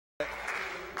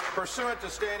Pursuant to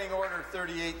Standing Order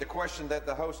 38, the question that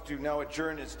the House do now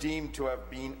adjourn is deemed to have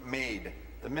been made.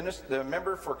 The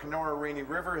member for Kenora-Rainy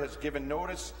River has given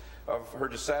notice of her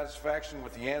dissatisfaction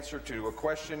with the answer to a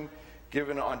question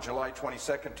given on July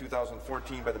 22,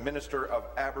 2014 by the Minister of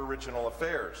Aboriginal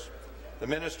Affairs. The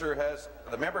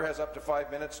member has up to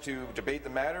 5 minutes to debate the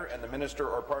matter, and the Minister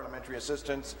or Parliamentary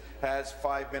Assistant has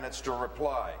 5 minutes to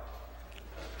reply.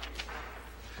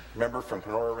 Member from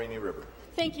Kenora-Rainy River.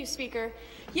 Thank you, Speaker.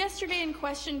 Yesterday in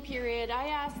question period, I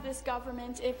asked this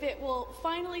government if it will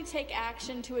finally take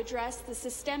action to address the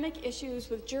systemic issues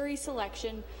with jury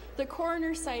selection the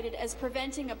coroner cited as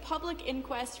preventing a public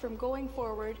inquest from going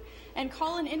forward, and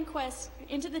call an inquest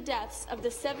into the deaths of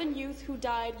the 7 youth who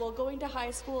died while going to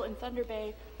high school in Thunder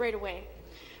Bay right away.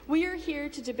 We are here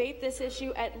to debate this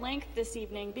issue at length this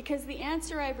evening because the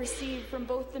answer I've received from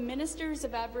both the Ministers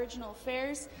of Aboriginal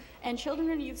Affairs and Children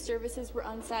and Youth Services were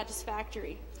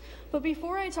unsatisfactory. But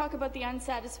before I talk about the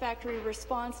unsatisfactory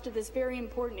response to this very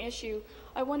important issue,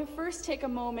 I want to first take a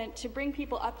moment to bring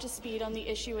people up to speed on the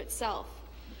issue itself.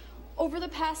 Over the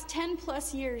past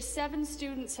 10+ years, 7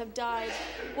 students have died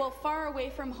while far away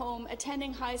from home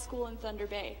attending high school in Thunder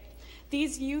Bay.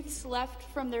 These youths left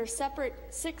from their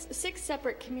six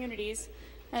separate communities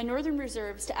and northern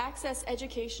reserves to access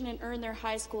education and earn their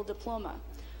high school diploma.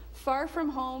 Far from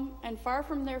home and far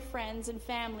from their friends and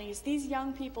families, these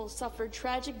young people suffered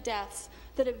tragic deaths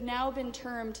that have now been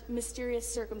termed mysterious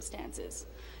circumstances.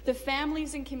 The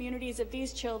families and communities of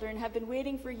these children have been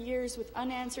waiting for years with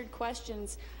unanswered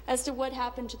questions as to what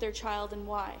happened to their child and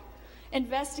why.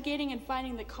 Investigating and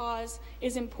finding the cause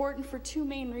is important for 2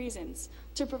 main reasons: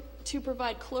 to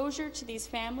provide closure to these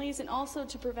families and also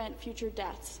to prevent future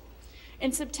deaths.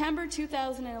 In September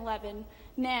 2011,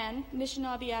 NAN,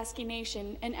 Anishinaabe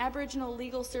Nation, and Aboriginal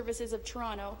Legal Services of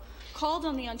Toronto called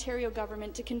on the Ontario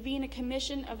government to convene a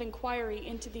commission of inquiry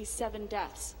into these 7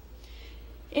 deaths.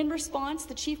 In response,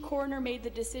 the Chief Coroner made the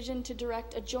decision to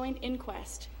direct a joint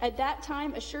inquest. At that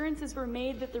time, assurances were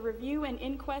made that the review and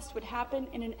inquest would happen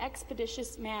in an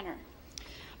expeditious manner.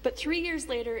 But 3 years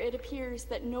later, it appears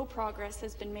that no progress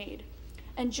has been made.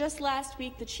 And just last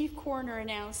week, the Chief Coroner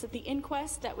announced that the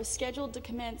inquest that was scheduled to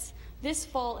commence this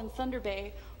fall in Thunder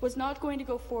Bay was not going to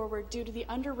go forward due to the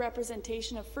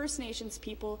underrepresentation of First Nations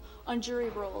people on jury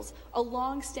rolls, a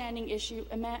long-standing issue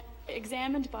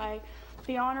examined by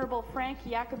the Honourable Frank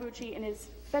Iacobucci in his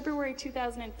February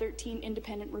 2013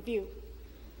 independent review.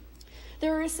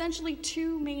 There are essentially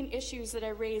 2 main issues that I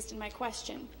raised in my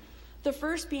question. The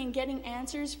first being getting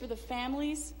answers for the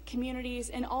families, communities,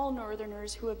 and all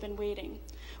Northerners who have been waiting,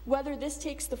 whether this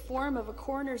takes the form of a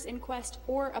coroner's inquest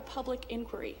or a public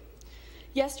inquiry.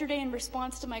 Yesterday, in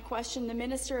response to my question, the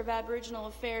Minister of Aboriginal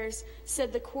Affairs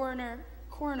said the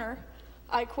coroner,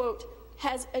 I quote,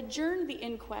 has adjourned the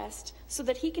inquest so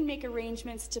that he can make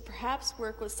arrangements to perhaps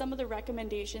work with some of the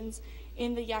recommendations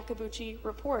in the Iacobucci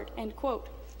report, end quote.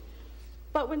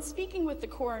 But when speaking with the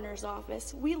coroner's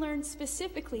office, we learned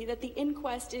specifically that the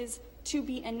inquest is to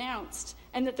be announced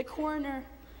and that the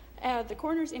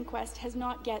coroner's inquest has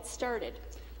not yet started.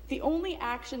 The only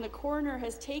action the coroner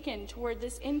has taken toward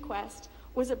this inquest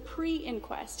was a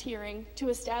pre-inquest hearing to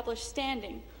establish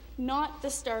standing, not the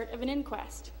start of an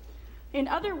inquest. In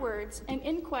other words, an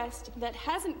inquest that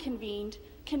hasn't convened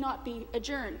cannot be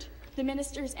adjourned. The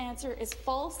minister's answer is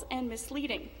false and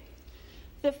misleading.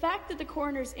 The fact that the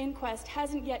coroner's inquest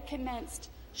hasn't yet commenced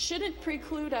shouldn't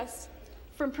preclude us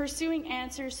from pursuing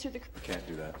answers to the... We can't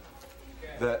do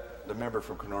that. The member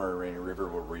from Kenora-Rainy River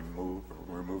will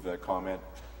remove that comment.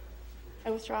 I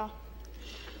withdraw.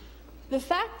 The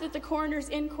fact that the coroner's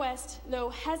inquest, though,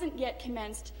 hasn't yet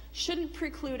commenced shouldn't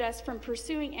preclude us from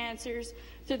pursuing answers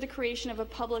through the creation of a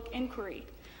public inquiry.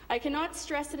 I cannot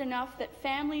stress it enough that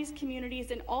families,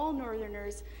 communities, and all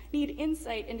Northerners need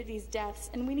insight into these deaths,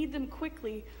 and we need them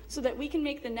quickly so that we can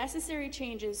make the necessary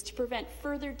changes to prevent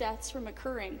further deaths from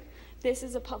occurring. This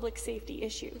is a public safety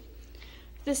issue.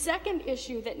 The second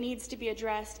issue that needs to be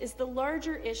addressed is the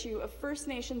larger issue of First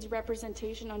Nations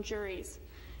representation on juries.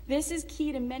 This is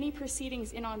key to many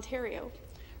proceedings in Ontario.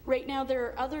 Right now, there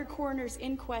are other coroner's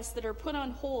inquests that are put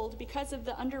on hold because of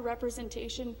the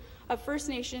underrepresentation of First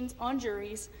Nations on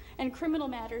juries, and criminal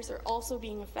matters are also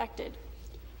being affected.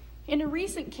 In a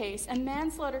recent case, a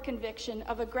manslaughter conviction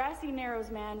of a Grassy Narrows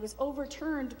man was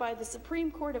overturned by the Supreme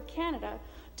Court of Canada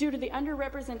due to the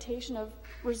underrepresentation of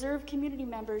reserve community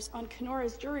members on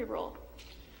Kenora's jury roll.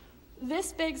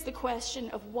 This begs the question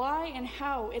of why and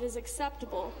how it is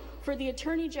acceptable for the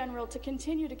Attorney General to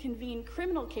continue to convene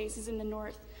criminal cases in the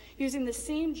North using the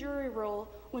same jury roll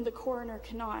when the coroner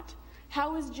cannot.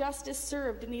 How is justice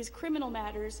served in these criminal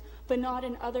matters but not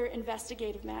in other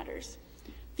investigative matters?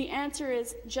 The answer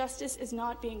is justice is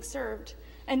not being served,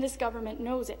 and this government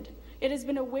knows it. It has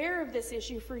been aware of this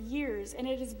issue for years, and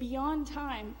it is beyond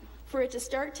time for it to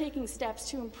start taking steps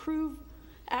to improve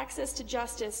access to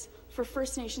justice for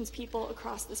First Nations people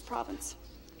across this province.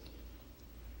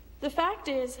 The fact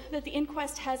is that the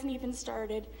inquest hasn't even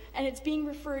started, and it's being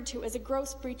referred to as a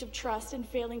gross breach of trust in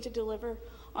failing to deliver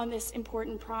on this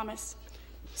important promise.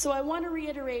 So I want to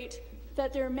reiterate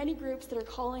that there are many groups that are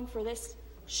calling for this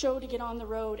show to get on the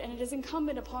road, and it is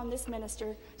incumbent upon this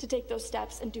minister to take those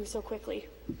steps and do so quickly.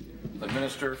 The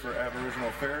Minister for Aboriginal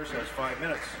Affairs has 5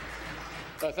 minutes.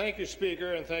 Thank you,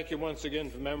 Speaker, and thank you once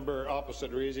again to the member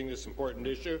opposite raising this important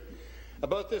issue.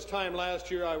 About this time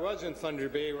last year, I was in Thunder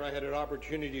Bay, where I had an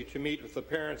opportunity to meet with the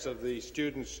parents of the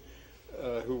students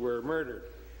who were murdered.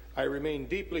 I remain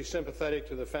deeply sympathetic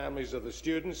to the families of the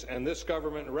students, and this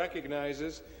government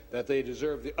recognizes that they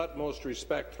deserve the utmost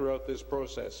respect throughout this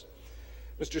process.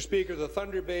 Mr. Speaker, the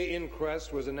Thunder Bay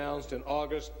inquest was announced in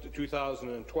August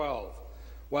 2012.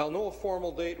 While no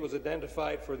formal date was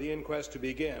identified for the inquest to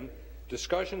begin,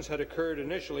 discussions had occurred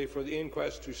initially for the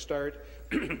inquest to start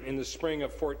in the spring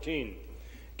of 14.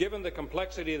 Given the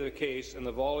complexity of the case and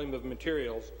the volume of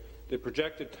materials, the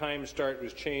projected time start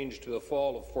was changed to the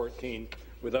fall of 14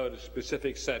 without a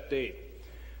specific set date.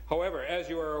 However, as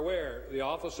you are aware, the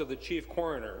Office of the Chief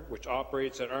Coroner, which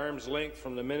operates at arm's length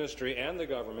from the Ministry and the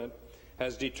Government,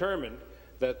 has determined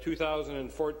that the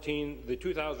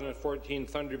 2014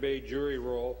 Thunder Bay jury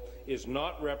roll is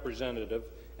not representative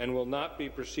and will not be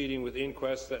proceeding with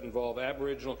inquests that involve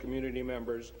Aboriginal community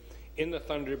members in the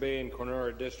Thunder Bay and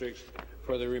Kenora districts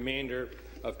for the remainder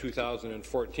of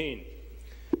 2014.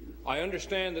 I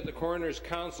understand that the Coroner's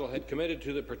Council had committed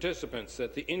to the participants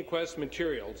that the inquest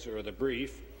materials, or the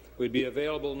brief, would be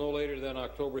available no later than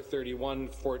October 31,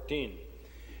 14,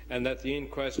 and that the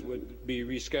inquest would be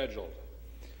rescheduled.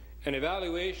 An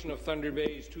evaluation of Thunder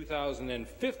Bay's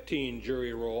 2015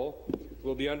 jury roll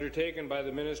will be undertaken by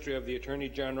the Ministry of the Attorney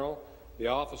General, the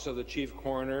Office of the Chief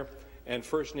Coroner, and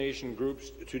First Nation groups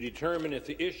to determine if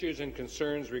the issues and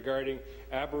concerns regarding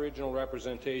Aboriginal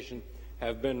representation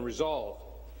have been resolved.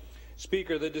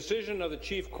 Speaker, the decision of the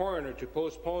Chief Coroner to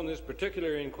postpone this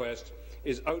particular inquest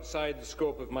is outside the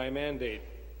scope of my mandate,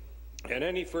 and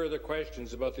any further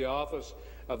questions about the Office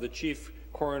of the Chief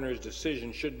Coroner's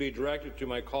decision should be directed to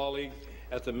my colleague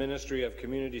at the Ministry of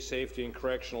Community Safety and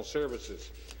Correctional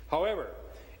Services. However,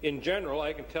 in general,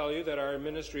 I can tell you that our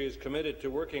ministry is committed to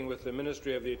working with the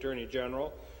Ministry of the Attorney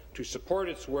General to support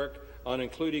its work on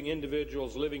including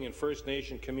individuals living in First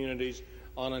Nation communities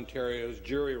on Ontario's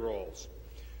jury rolls.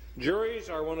 Juries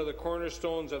are one of the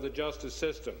cornerstones of the justice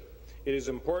system. It is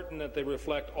important that they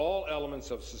reflect all elements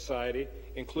of society,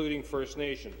 including First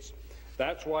Nations.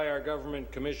 That's why our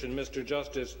government commissioned Mr.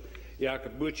 Justice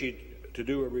Yakabuchi to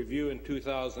do a review in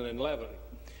 2011.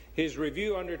 His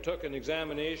review undertook an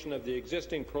examination of the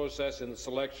existing process in the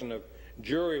selection of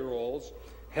jury rolls,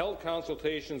 held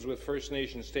consultations with First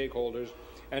Nation stakeholders,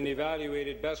 and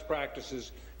evaluated best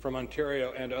practices from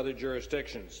Ontario and other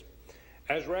jurisdictions.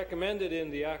 As recommended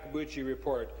in the Yakabuchi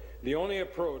report, the only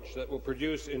approach that will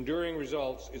produce enduring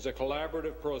results is a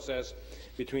collaborative process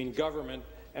between government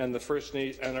and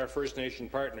our First Nation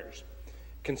partners.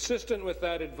 Consistent with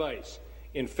that advice,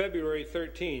 in February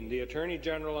 13, the Attorney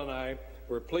General and I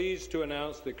were pleased to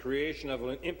announce the creation of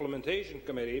an implementation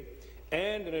committee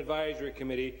and an advisory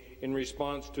committee in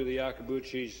response to the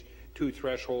Yakabuchi's 2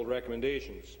 threshold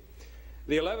recommendations.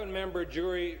 The 11-member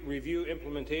jury review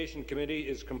implementation committee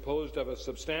is composed of a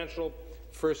substantial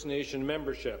First Nation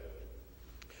membership.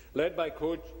 Led by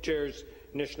co-chairs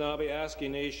Anishinaabe-Aski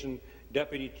Nation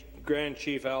Deputy Grand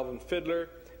Chief Alvin Fiddler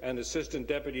and Assistant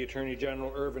Deputy Attorney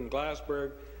General Irvin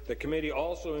Glassberg, the committee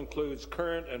also includes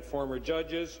current and former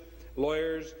judges,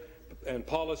 lawyers, and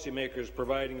policymakers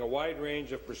providing a wide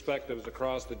range of perspectives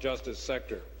across the justice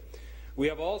sector. We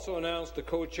have also announced the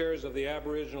co-chairs of the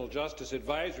Aboriginal Justice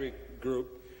Advisory Group,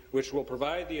 which will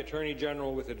provide the Attorney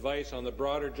General with advice on the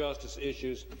broader justice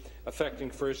issues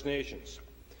affecting First Nations.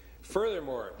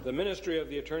 Furthermore, the Ministry of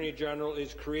the Attorney General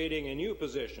is creating a new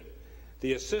position,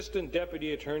 the Assistant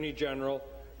Deputy Attorney General,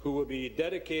 who will be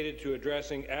dedicated to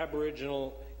addressing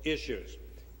Aboriginal issues.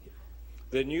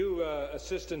 The new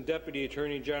Assistant Deputy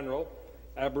Attorney General,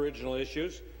 Aboriginal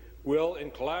Issues, will, in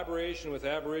collaboration with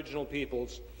Aboriginal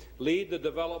peoples, lead the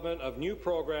development of new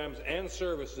programs and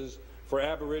services for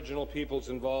Aboriginal peoples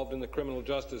involved in the criminal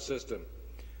justice system.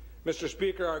 Mr.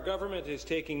 Speaker, our government is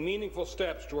taking meaningful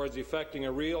steps towards effecting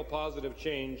a real positive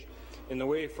change in the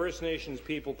way First Nations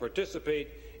people participate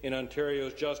in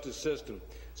Ontario's justice system,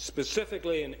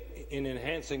 specifically in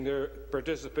enhancing their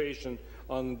participation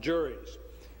on juries.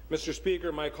 Mr.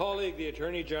 Speaker, my colleague, the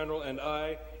Attorney General, and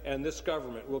I and this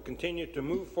government will continue to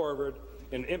move forward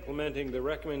in implementing the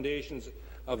recommendations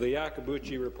of the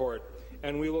Yakabuchi report,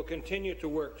 and we will continue to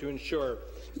work to ensure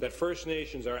that First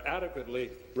Nations are adequately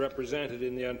represented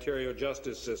in the Ontario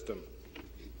justice system.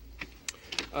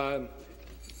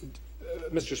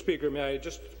 Mr. Speaker, may I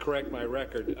just correct my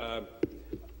record?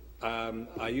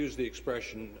 I used the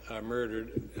expression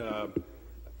murdered.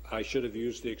 I should have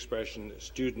used the expression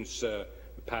students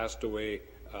passed away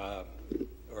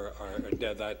or are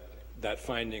dead. That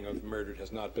finding of murdered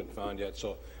has not been found yet,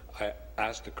 so I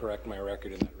asked to correct my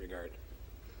record in that regard.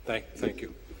 Thank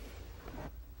you.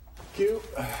 Thank you.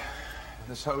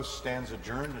 This House stands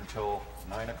adjourned until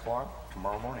 9 o'clock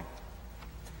tomorrow morning.